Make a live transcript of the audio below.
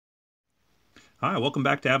Hi, welcome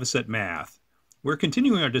back to Avocet Math. We're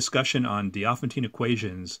continuing our discussion on Diophantine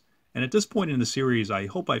equations, and at this point in the series I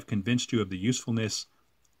hope I've convinced you of the usefulness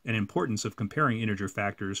and importance of comparing integer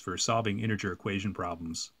factors for solving integer equation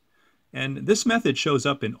problems. And this method shows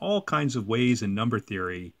up in all kinds of ways in number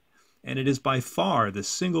theory, and it is by far the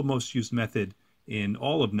single most used method in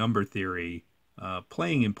all of number theory,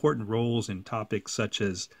 playing important roles in topics such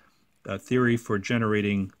as theory for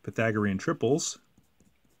generating Pythagorean triples,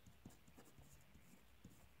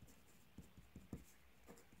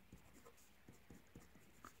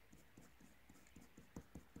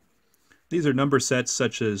 these are number sets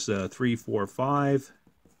such as 3, 4, 5,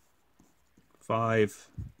 5,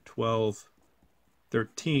 12,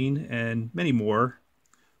 13, and many more.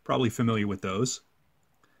 Probably familiar with those.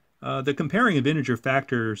 The comparing of integer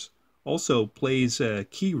factors also plays a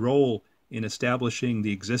key role in establishing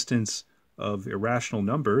the existence of irrational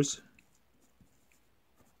numbers.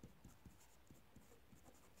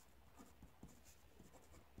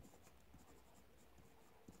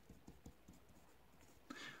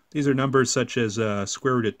 These are numbers such as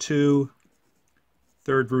square root of 2,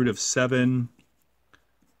 third root of 7,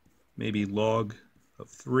 maybe log of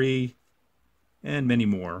 3, and many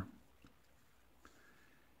more.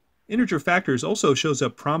 Integer factors also shows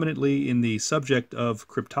up prominently in the subject of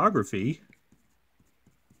cryptography.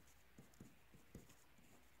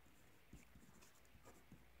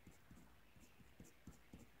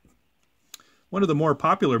 One of the more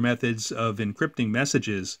popular methods of encrypting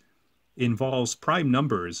messages involves prime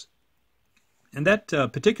numbers, and that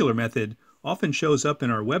particular method often shows up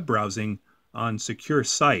in our web browsing on secure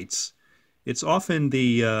sites. It's often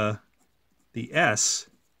the S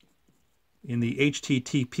in the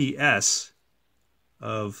HTTPS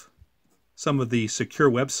of some of the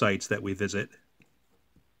secure websites that we visit,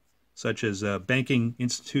 such as banking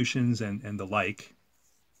institutions and the like.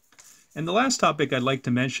 And the last topic I'd like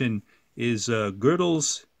to mention is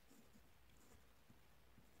Gödel's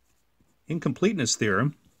Incompleteness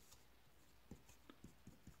theorem.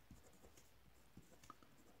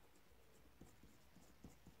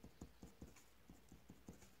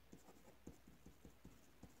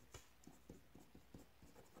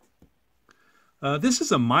 This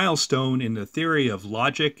is a milestone in the theory of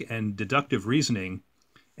logic and deductive reasoning,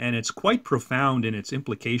 and it's quite profound in its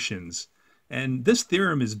implications. And this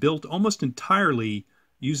theorem is built almost entirely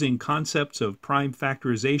using concepts of prime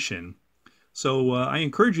factorization. So I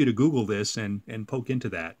encourage you to Google this and poke into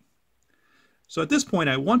that. So at this point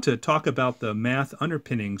I want to talk about the math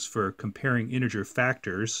underpinnings for comparing integer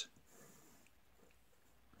factors.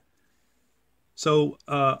 So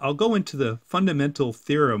I'll go into the fundamental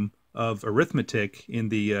theorem of arithmetic in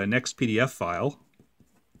the next PDF file.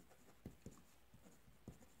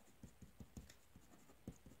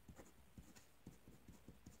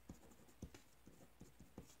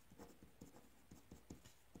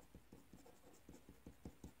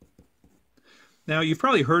 Now, you've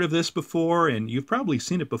probably heard of this before, and you've probably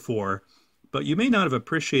seen it before, but you may not have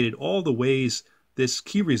appreciated all the ways this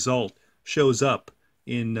key result shows up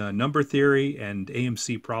in number theory and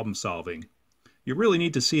AMC problem solving. You really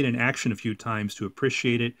need to see it in action a few times to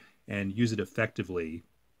appreciate it and use it effectively.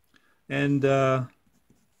 And the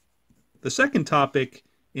second topic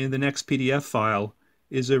in the next PDF file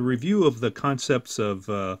is a review of the concepts of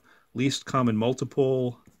least common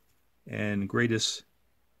multiple and greatest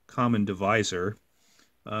common divisor.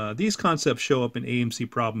 These concepts show up in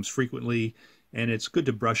AMC problems frequently, and it's good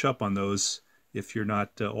to brush up on those if you're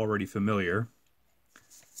not already familiar.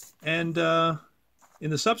 And in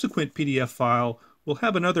the subsequent PDF file, we'll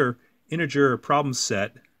have another integer problem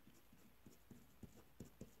set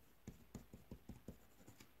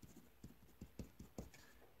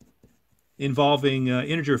involving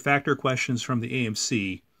integer factor questions from the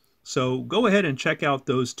AMC. So go ahead and check out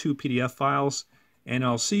those two PDF files, and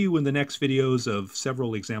I'll see you in the next videos of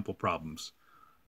several example problems.